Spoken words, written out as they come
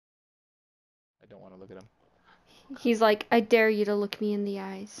I don't want to look at him. He's like, I dare you to look me in the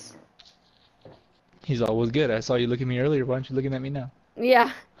eyes. He's always good. I saw you look at me earlier. Why aren't you looking at me now?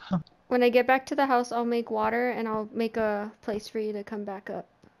 Yeah. When I get back to the house, I'll make water and I'll make a place for you to come back up.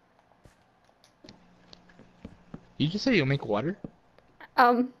 You just say you'll make water?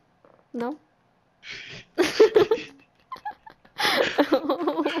 No.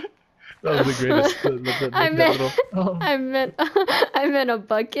 That was the greatest. I That meant, little. Oh. I meant a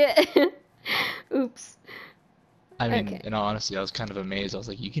bucket. Oops. I mean, Okay. in all honesty, I was kind of amazed. I was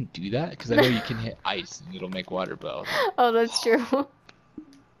like, you can do that? Because I know you can hit ice and it'll make water, but I was like, Oh, that's true.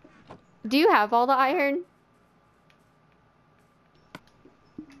 Do you have all the iron?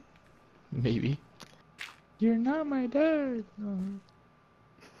 maybe. You're not my dad. Oh.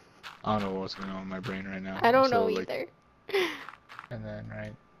 I don't know what's going on in my brain right now. I I'm don't so know like, either. and then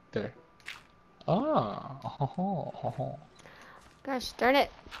right there. Ah, oh. Gosh darn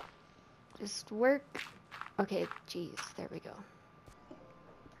it. Just work. Okay, jeez. There we go.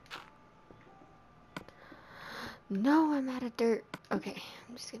 No, I'm out of dirt. Okay,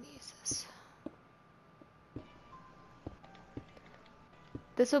 I'm just gonna use this.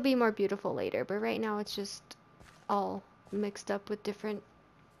 This will be more beautiful later, but right now it's just all mixed up with different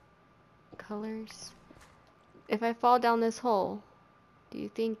colors. If I fall down this hole, do you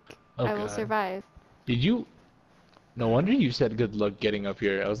think Oh I will God. survive? Did you? No wonder you said good luck getting up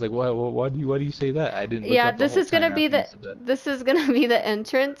here. I was like, why do you say that? I didn't look Yeah, up the this whole is gonna time be after you the said that. this is gonna be the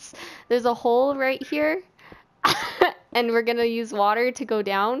entrance. There's a hole right here. And we're gonna use water to go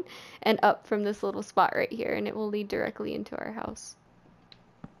down and up from this little spot right here, and it will lead directly into our house.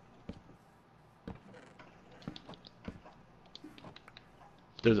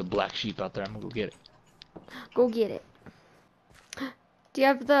 There's a black sheep out there. I'm gonna go get it. Go get it. Do you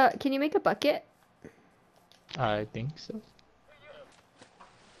have the... Can you make a bucket? I think so.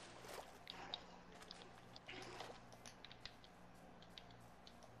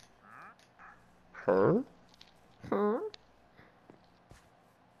 Her? Huh?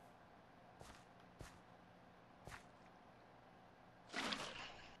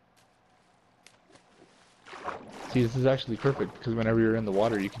 See, this is actually perfect because whenever you're in the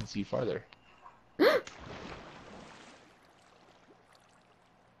water, you can see farther.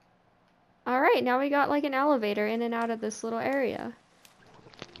 Alright, now we got like an elevator in and out of this little area.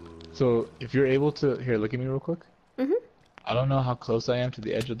 So if you're able to, here, look at me real quick. Mm-hmm. I don't know how close I am to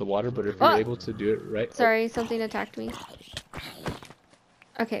the edge of the water, but if you're Oh! able to do it right, oh, Sorry, something attacked me.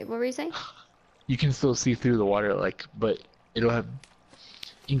 Okay, what were you saying? you can still see through the water, like, but it'll have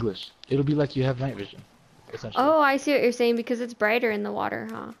English. It'll be like you have night vision, essentially. Oh, I see what you're saying because it's brighter in the water,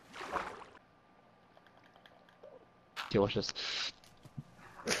 huh? Okay, watch this.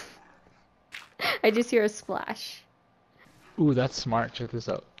 I just hear a splash. Ooh, that's smart. Check this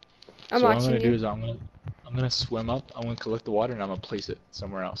out. I'm So what I'm watching gonna do you. is I'm gonna swim up. I'm gonna collect the water and I'm gonna place it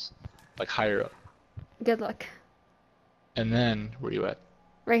somewhere else, like higher up. Good luck. And then where you at?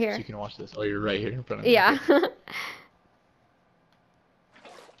 Right So here. you can watch this. Oh, you're right here in front of me. Yeah. Okay.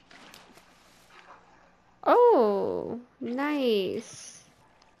 Oh, nice.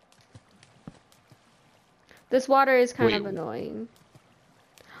 This water is kind Wait, of annoying.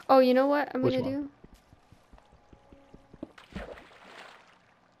 Oh, you know what I'm which gonna one? do?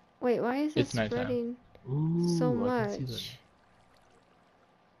 Wait, why is it It's nighttime. spreading so Ooh, I can see that. much?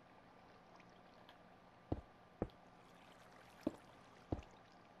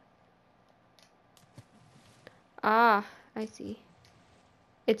 Ah, I see.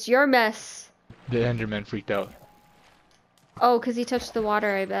 It's your mess. The Enderman freaked out. Oh, 'cause he touched the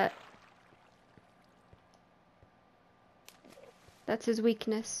water, I bet. That's his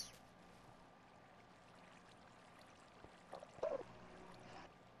weakness.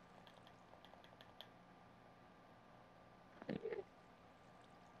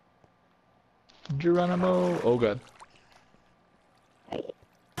 Geronimo! Oh god.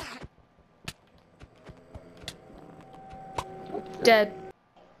 Dead.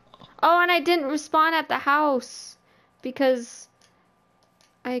 Oh, and I didn't respawn at the house because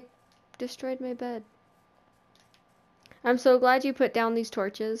I destroyed my bed. I'm so glad you put down these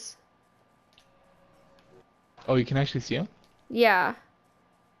torches. Oh, you can actually see him? Yeah.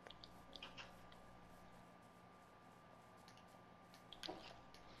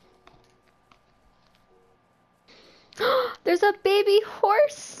 There's a baby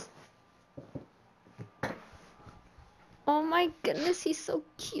horse. Oh my goodness, he's so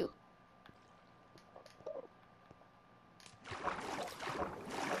cute.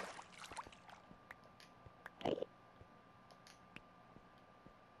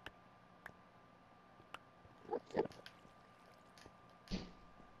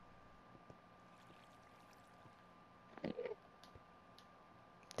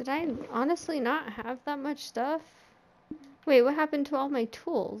 Did I honestly not have that much stuff? Wait, what happened to all my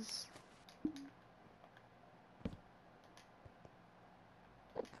tools?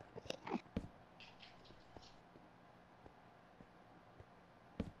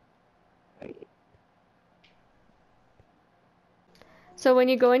 So when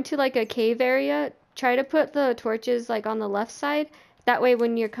you go into like a cave area, try to put the torches like on the left side. That way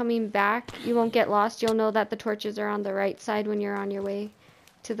when you're coming back, you won't get lost. You'll know that the torches are on the right side when you're on your way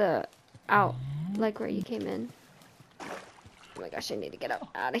to the out, like where you came in. Oh my gosh, I need to get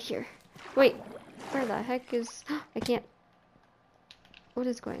out of here. Wait, where the heck is... I can't... What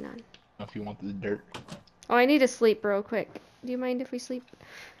is going on? If you want the dirt. Oh, I need to sleep real quick. Do you mind if we sleep?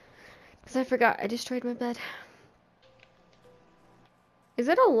 Because I forgot, I destroyed my bed. Is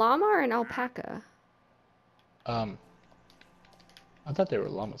it a llama or an alpaca? I thought they were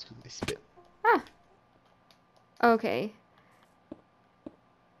llamas because they spit. Ah. Okay.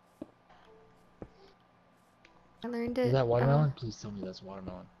 I learned it. Is that watermelon? Please tell me that's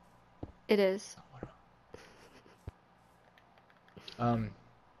watermelon. It is. Can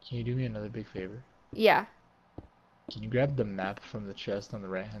you do me another big favor? Yeah. Can you grab the map from the chest on the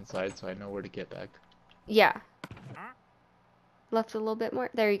right-hand side so I know where to get back? Yeah. Left a little bit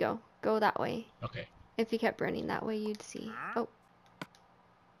more. There you go. Go that way. Okay. If you kept running that way, you'd see. Oh.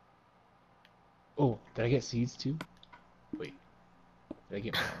 Oh, did I get seeds too? Wait. Did I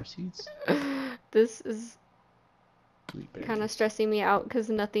get more seeds? This is kind of stressing me out because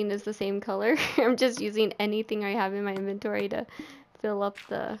nothing is the same color. I'm just using anything I have in my inventory to fill up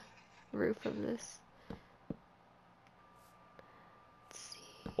the roof of this. Let's see.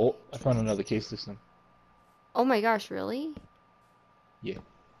 Oh, I found another cave system. Oh my gosh, really? Yeah.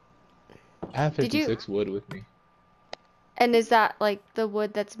 I have 56 wood with me. And is that like the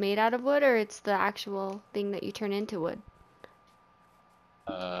wood that's made out of wood, or it's the actual thing that you turn into wood?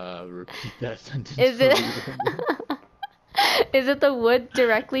 Repeat that sentence. Is it? Is it the wood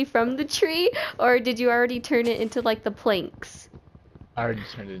directly from the tree, or did you already turn it into like the planks? I already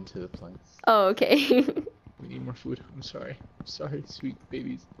turned it into the planks. Oh, okay. We need more food. I'm sorry. I'm sorry, sweet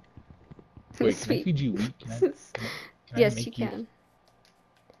babies. Wait, can I feed you wheat? Can Yes, you can.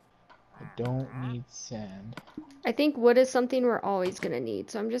 I don't need sand. I think wood is something we're always gonna need,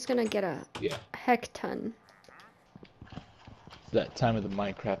 so I'm just gonna get a heck ton. It's that time of the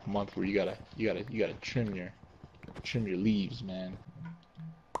Minecraft month where you gotta trim your leaves, man.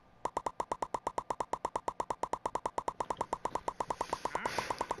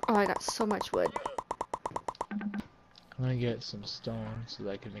 Oh, I got so much wood. I'm gonna get some stone so that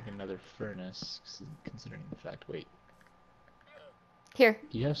I can make another furnace, considering the fact, wait. Here.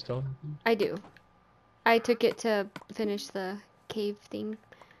 Do you have stone? I do. I took it to finish the cave thing.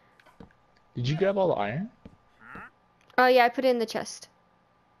 Did you grab all the iron? Oh yeah, I put it in the chest.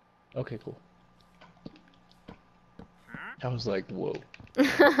 Okay, cool. I was like, whoa.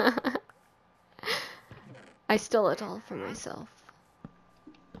 I stole it all for myself.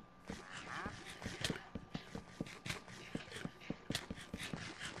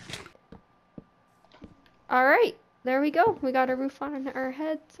 Alright, there we go. We got a roof on our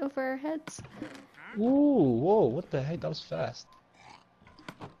heads, over our heads. Ooh, whoa, what the heck? That was fast.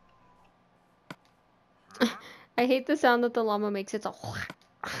 I hate the sound that the llama makes. It's a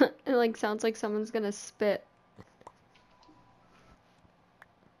it like sounds like someone's gonna spit.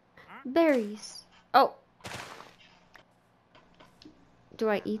 Berries. Oh. Do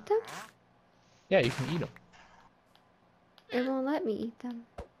I eat them? Yeah, you can eat them. It won't let me eat them.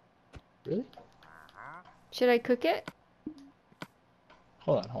 Really? Should I cook it?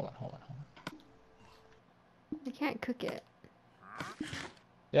 Hold on. I can't cook it.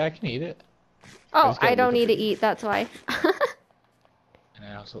 Yeah, I can eat it. Oh, I don't need to eat, that's why. And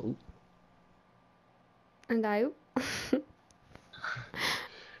I also, oop. And I oop.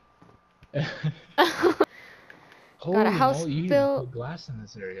 Got a house you built. put glass in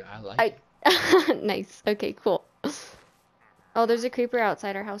this area. I like it. Nice. Okay, cool. Oh, there's a creeper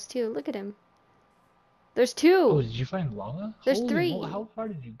outside our house too. Look at him. There's two. Oh, did you find lava? There's Holy three. How far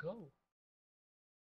did you go?